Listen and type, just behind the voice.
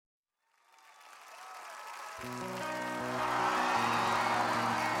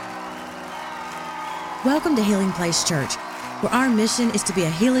Welcome to Healing Place Church, where our mission is to be a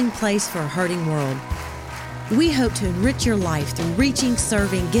healing place for a hurting world. We hope to enrich your life through reaching,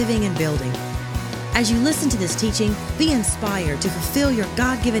 serving, giving, and building. As you listen to this teaching, be inspired to fulfill your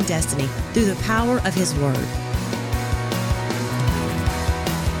God-given destiny through the power of His Word.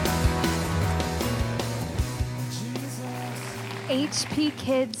 HP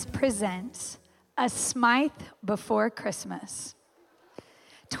Kids presents A Smythe Before Christmas.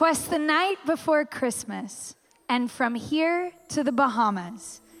 'Twas the night before Christmas, and from here to the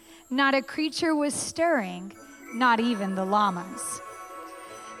Bahamas, not a creature was stirring, not even the llamas.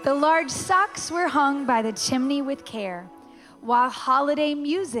 The large socks were hung by the chimney with care, while holiday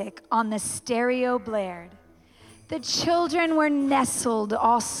music on the stereo blared. The children were nestled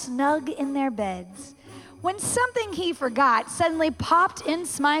all snug in their beds, when something he forgot suddenly popped in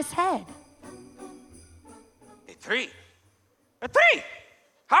Smythe's head. A tree!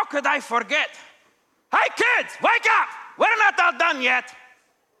 How could I forget? Hey kids, wake up! We're not all done yet.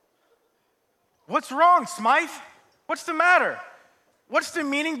 What's wrong, Smythe? What's the matter? What's the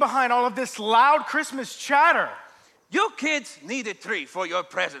meaning behind all of this loud Christmas chatter? You kids need a tree for your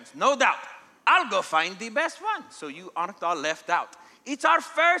presents, no doubt. I'll go find the best one so you aren't all left out. It's our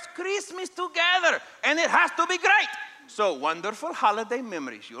first Christmas together, and it has to be great. So wonderful holiday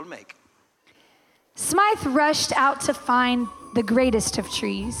memories you'll make. Smythe rushed out to find the greatest of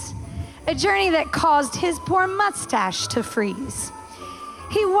trees, a journey that caused his poor mustache to freeze.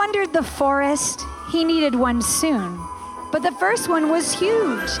 He wandered the forest, he needed one soon, but the first one was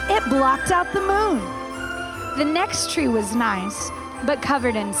huge. It blocked out the moon. The next tree was nice, but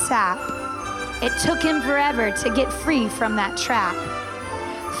covered in sap. It took him forever to get free from that trap.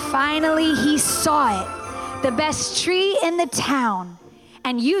 Finally, he saw it, the best tree in the town,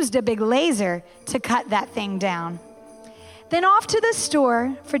 and used a big laser to cut that thing down. Then off to the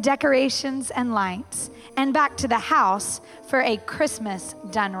store for decorations and lights, and back to the house for a Christmas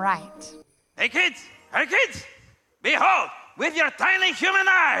done right. Hey kids, behold, with your tiny human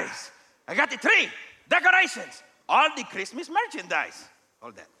eyes, I got the tree, decorations, all the Christmas merchandise.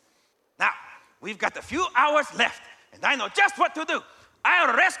 Hold that. Now, we've got a few hours left, and I know just what to do.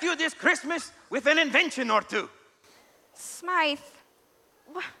 I'll rescue this Christmas with an invention or two. Smythe,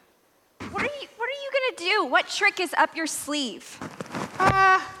 what are you gonna do? What trick is up your sleeve?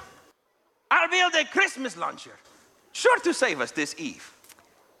 I'll build a Christmas launcher, sure to save us this eve.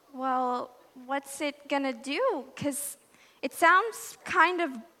 Well, what's it gonna do? 'Cause it sounds kind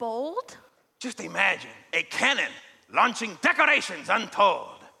of bold. Just imagine a cannon launching decorations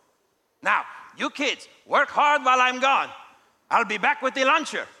untold. Now, you kids, work hard while I'm gone. I'll be back with the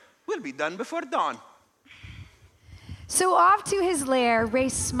launcher. We'll be done before dawn. So off to his lair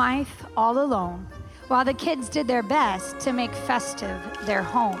raced Smythe all alone, while the kids did their best to make festive their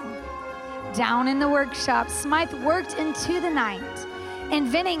home. Down in the workshop, Smythe worked into the night,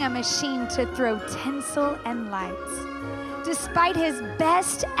 inventing a machine to throw tinsel and lights. Despite his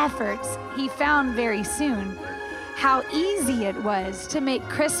best efforts, he found very soon how easy it was to make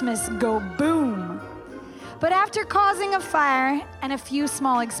Christmas go boom. But after causing a fire and a few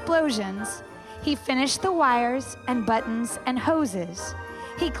small explosions, he finished the wires and buttons and hoses.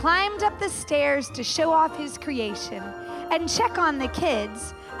 He climbed up the stairs to show off his creation and check on the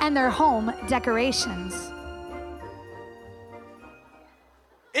kids and their home decorations.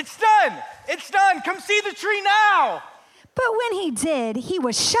 It's done! It's done! Come see the tree now! But when he did, he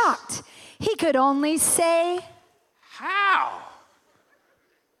was shocked. He could only say, How?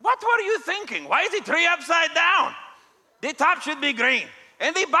 What were you thinking? Why is the tree upside down? The top should be green,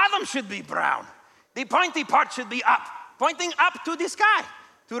 and the bottom should be brown. The pointy part should be up, pointing up to the sky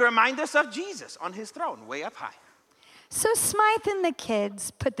to remind us of Jesus on his throne, way up high. So Smythe and the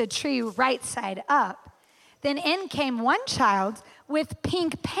kids put the tree right side up. Then in came one child with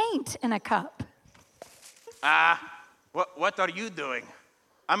pink paint in a cup. What are you doing?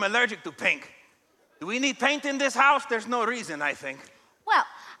 I'm allergic to pink. Do we need paint in this house? There's no reason, I think. Well,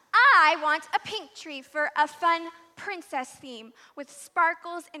 I want a pink tree for a fun princess theme with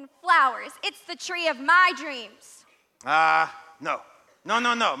sparkles and flowers. It's the tree of my dreams. No,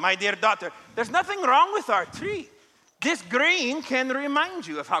 my dear daughter. There's nothing wrong with our tree. This green can remind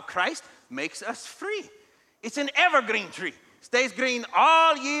you of how Christ makes us free. It's an evergreen tree. Stays green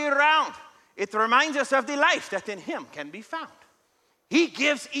all year round. It reminds us of the life that in Him can be found. He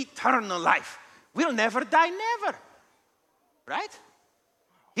gives eternal life. We'll never die, never. Right?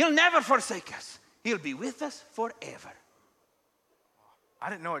 He'll never forsake us. He'll be with us forever. I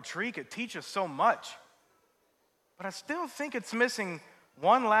didn't know a tree could teach us so much. But I still think it's missing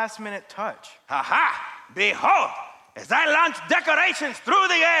one last-minute touch. Aha! behold, as I launch decorations through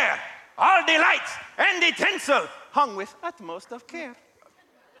the air, all delights and the tinsel hung with utmost of care.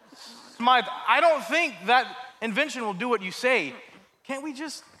 Smythe, I don't think that invention will do what you say. Can't we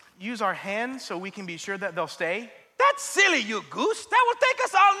just use our hands so we can be sure that they'll stay? That's silly, you goose. That will take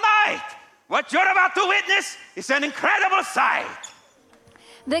us all night. What you're about to witness is an incredible sight.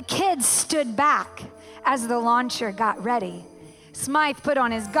 The kids stood back as the launcher got ready. Smythe put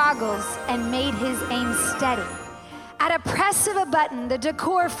on his goggles and made his aim steady. At a press of a button, the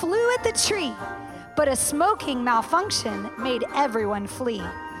decor flew at the tree, but a smoking malfunction made everyone flee.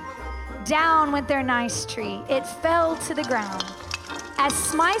 Down went their nice tree. It fell to the ground as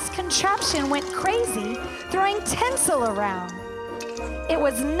Smythe's contraption went crazy, throwing tinsel around. It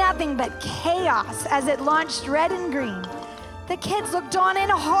was nothing but chaos as it launched red and green. The kids looked on in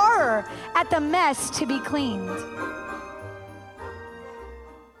horror at the mess to be cleaned.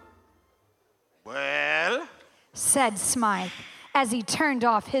 Well, said Smythe as he turned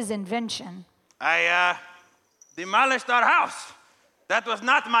off his invention. I demolished our house. That was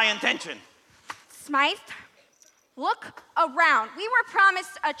not my intention. Smythe, look around. We were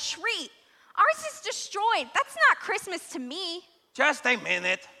promised a tree. Ours is destroyed. That's not Christmas to me. Just a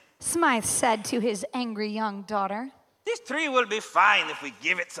minute. Smythe said to his angry young daughter. This tree will be fine if we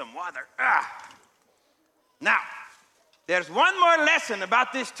give it some water. Now, there's one more lesson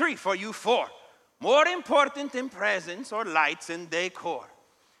about this tree for you four. More important than presents or lights and decor.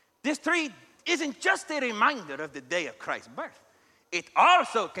 This tree isn't just a reminder of the day of Christ's birth. It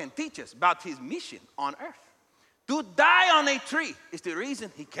also can teach us about his mission on earth. To die on a tree is the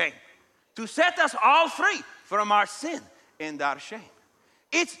reason he came. To set us all free from our sin and our shame.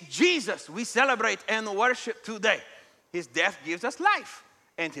 It's Jesus we celebrate and worship today. His death gives us life,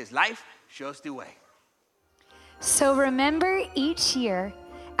 and his life shows the way. So remember each year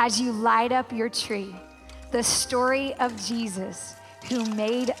as you light up your tree, the story of Jesus who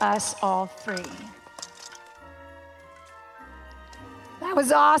made us all free. That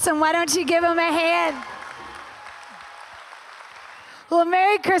was awesome. Why don't you give him a hand? Well,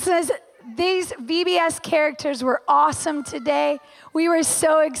 Merry Christmas. These VBS characters were awesome today. We were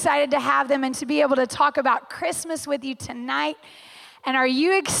so excited to have them and to be able to talk about Christmas with you tonight. And are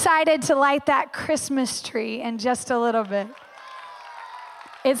you excited to light that Christmas tree in just a little bit?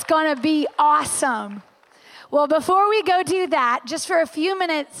 It's going to be awesome. Well, before we go do that, just for a few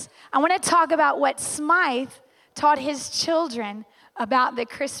minutes, I want to talk about what Smythe taught his children about the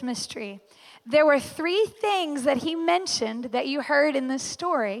Christmas tree. There were 3 things that he mentioned that you heard in this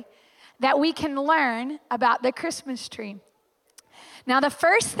story that we can learn about the Christmas tree. Now, the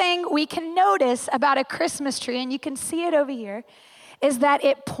first thing we can notice about a Christmas tree, and you can see it over here, is that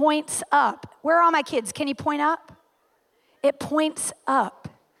it points up. Where are all my kids? Can you point up? It points up.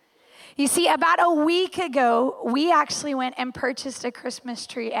 You see, about a week ago, we actually went and purchased a Christmas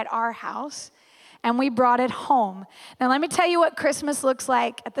tree at our house, and we brought it home. Now, let me tell you what Christmas looks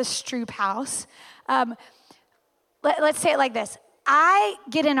like at the Stroop house. Let's say it like this. I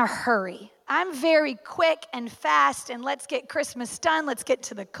get in a hurry. I'm very quick and fast, and let's get Christmas done. Let's get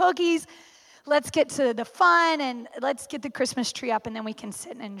to the cookies. Let's get to the fun, and let's get the Christmas tree up, and then we can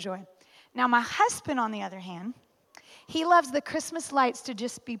sit and enjoy. Now, my husband, on the other hand, he loves the Christmas lights to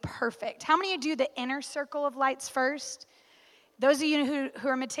just be perfect. How many of you do the inner circle of lights first? Those of you who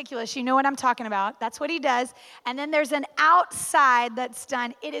are meticulous, you know what I'm talking about. That's what he does. And then there's an outside that's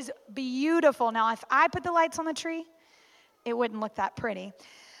done. It is beautiful. Now, if I put the lights on the tree, it wouldn't look that pretty.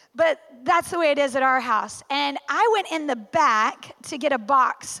 But that's the way it is at our house. And I went in the back to get a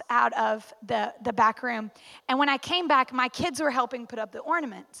box out of the back room. And when I came back, my kids were helping put up the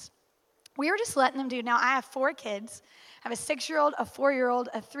ornaments. We were just letting them do. Now, I have 4 kids. I have a 6-year-old, a 4-year-old,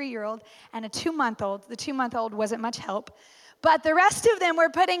 a 3-year-old, and a 2-month-old. The 2-month-old wasn't much help. But the rest of them were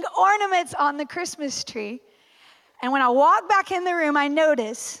putting ornaments on the Christmas tree. And when I walked back in the room, I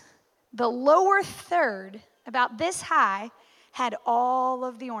noticed the lower third, about this high, had all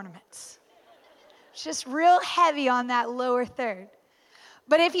of the ornaments. It's just real heavy on that lower third.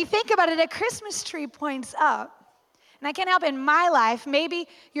 But if you think about it, a Christmas tree points up. And I can't help in my life, maybe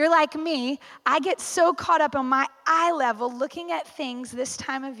you're like me, I get so caught up on my eye level looking at things this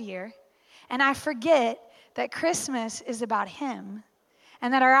time of year, and I forget that Christmas is about him,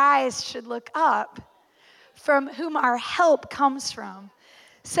 and that our eyes should look up from whom our help comes from.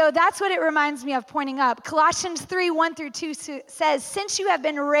 So that's what it reminds me of, pointing up. Colossians 3:1-2 says, since you have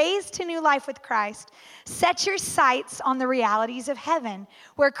been raised to new life with Christ, set your sights on the realities of heaven,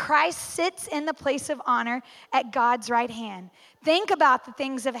 where Christ sits in the place of honor at God's right hand. Think about the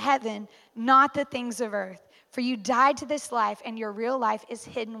things of heaven, not the things of earth. For you died to this life, and your real life is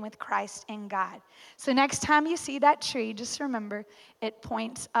hidden with Christ in God. So next time you see that tree, just remember, it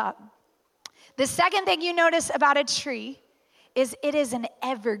points up. The second thing you notice about a tree is it is an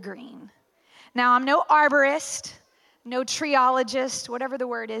evergreen. Now, I'm no arborist, no treeologist, whatever the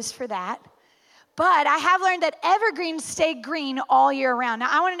word is for that. But I have learned that evergreens stay green all year round. Now,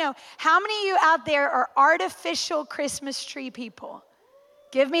 I want to know, how many of you out there are artificial Christmas tree people?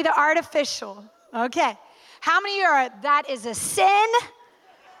 Give me the artificial. Okay. How many of you are, that is a sin?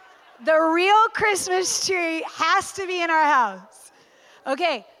 The real Christmas tree has to be in our house.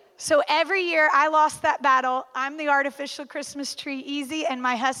 Okay. So every year I lost that battle. I'm the artificial Christmas tree easy, and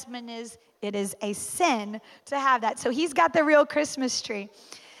my husband is, it is a sin to have that. So he's got the real Christmas tree.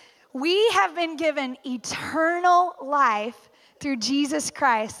 We have been given eternal life through Jesus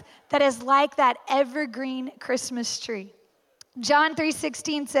Christ that is like that evergreen Christmas tree. John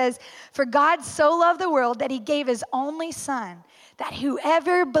 3:16 says, "For God so loved the world that he gave his only son, that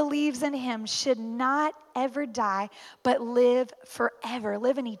whoever believes in him should not ever die, but live forever,"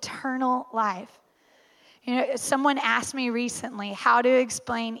 live an eternal life. You know, someone asked me recently how to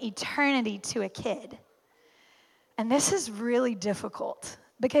explain eternity to a kid. And this is really difficult,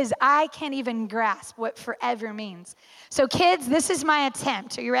 because I can't even grasp what forever means. So kids, this is my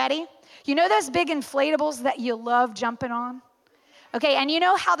attempt. Are you ready? You know those big inflatables that you love jumping on? Okay, and you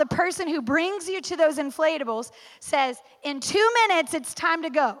know how the person who brings you to those inflatables says, in 2 minutes, it's time to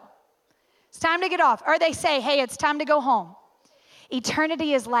go. It's time to get off. Or they say, hey, it's time to go home.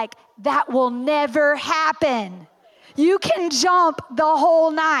 Eternity is like, that will never happen. You can jump the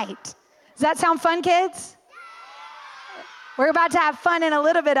whole night. Does that sound fun, kids? We're about to have fun in a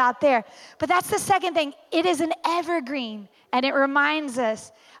little bit out there. But that's the second thing. It is an evergreen, and it reminds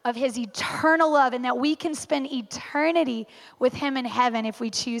us of his eternal love and that we can spend eternity with him in heaven if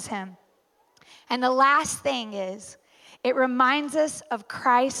we choose him. And the last thing is, it reminds us of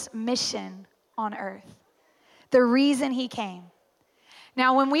Christ's mission on earth, the reason he came.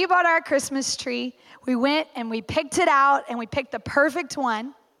 Now, when we bought our Christmas tree, we went and we picked it out, and we picked the perfect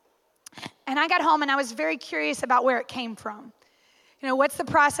one. And I got home and I was very curious about where it came from. You know, what's the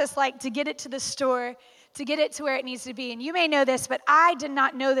process like to get it to the store, to get it to where it needs to be? And you may know this, but I did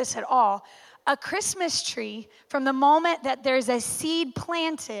not know this at all. A Christmas tree, from the moment that there's a seed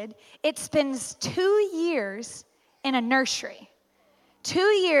planted, it spends 2 years in a nursery. 2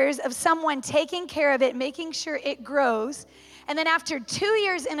 years of someone taking care of it, making sure it grows. And then after 2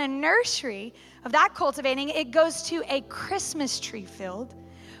 years in a nursery of that cultivating, it goes to a Christmas tree field,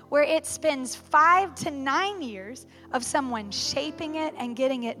 where it spends 5 to 9 years of someone shaping it and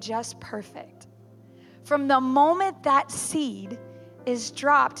getting it just perfect. From the moment that seed is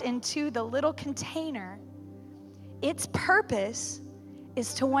dropped into the little container, its purpose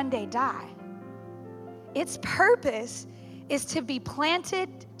is to one day die. Its purpose is to be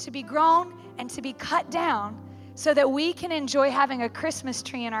planted, to be grown, and to be cut down so that we can enjoy having a Christmas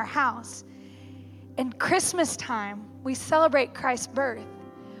tree in our house. In Christmas time, we celebrate Christ's birth.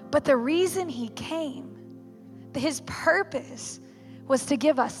 But the reason he came, his purpose, was to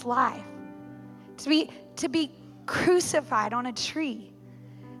give us life, to be crucified on a tree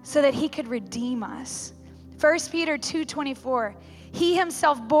so that he could redeem us. 1 Peter 2:24, he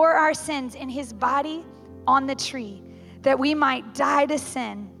himself bore our sins in his body on the tree, that we might die to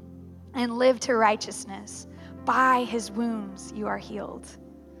sin and live to righteousness. By his wounds you are healed.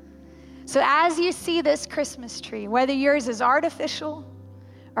 So as you see this Christmas tree, whether yours is artificial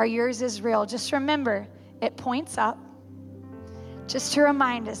or yours is real, just remember, it points up, just to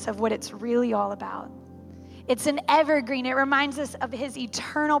remind us of what it's really all about. It's an evergreen. It reminds us of his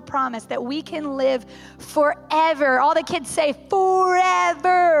eternal promise that we can live forever. All the kids say,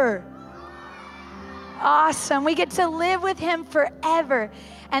 forever. Awesome. We get to live with him forever.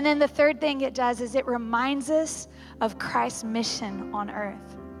 And then the third thing it does is it reminds us of Christ's mission on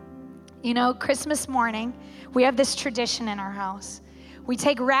earth. You know, Christmas morning, we have this tradition in our house. We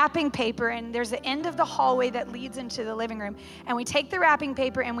take wrapping paper, and there's an end of the hallway that leads into the living room. And we take the wrapping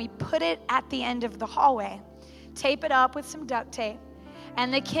paper and we put it at the end of the hallway. Tape it up with some duct tape.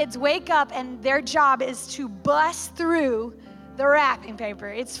 And the kids wake up, and their job is to bust through the wrapping paper.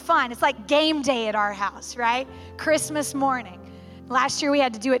 It's fun. It's like game day at our house, right? Christmas morning. Last year we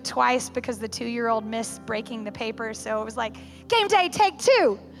had to do it twice because the 2-year-old missed breaking the paper. So it was like, game day, take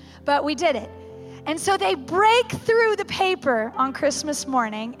 2. But we did it. And so they break through the paper on Christmas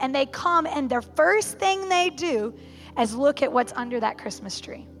morning, and they come, and their first thing they do is look at what's under that Christmas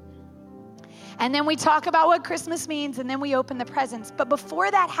tree. And then we talk about what Christmas means, and then we open the presents. But before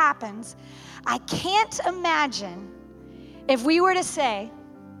that happens, I can't imagine if we were to say,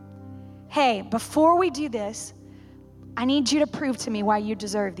 hey, before we do this, I need you to prove to me why you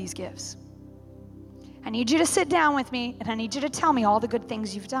deserve these gifts. I need you to sit down with me, and I need you to tell me all the good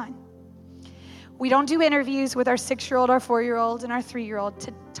things you've done. We don't do interviews with our 6-year-old, our 4-year-old, and our 3-year-old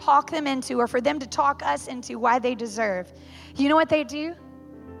to talk them into, or for them to talk us into why they deserve. You know what they do?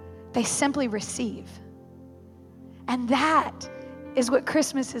 They simply receive. And that is what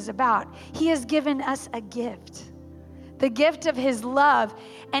Christmas is about. He has given us a gift, the gift of his love,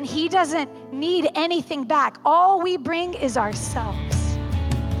 and he doesn't need anything back. All we bring is ourselves.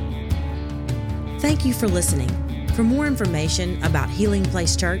 Thank you for listening. For more information about Healing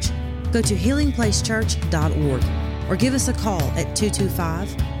Place Church, go to healingplacechurch.org or give us a call at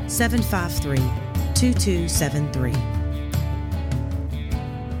 225-753-2273.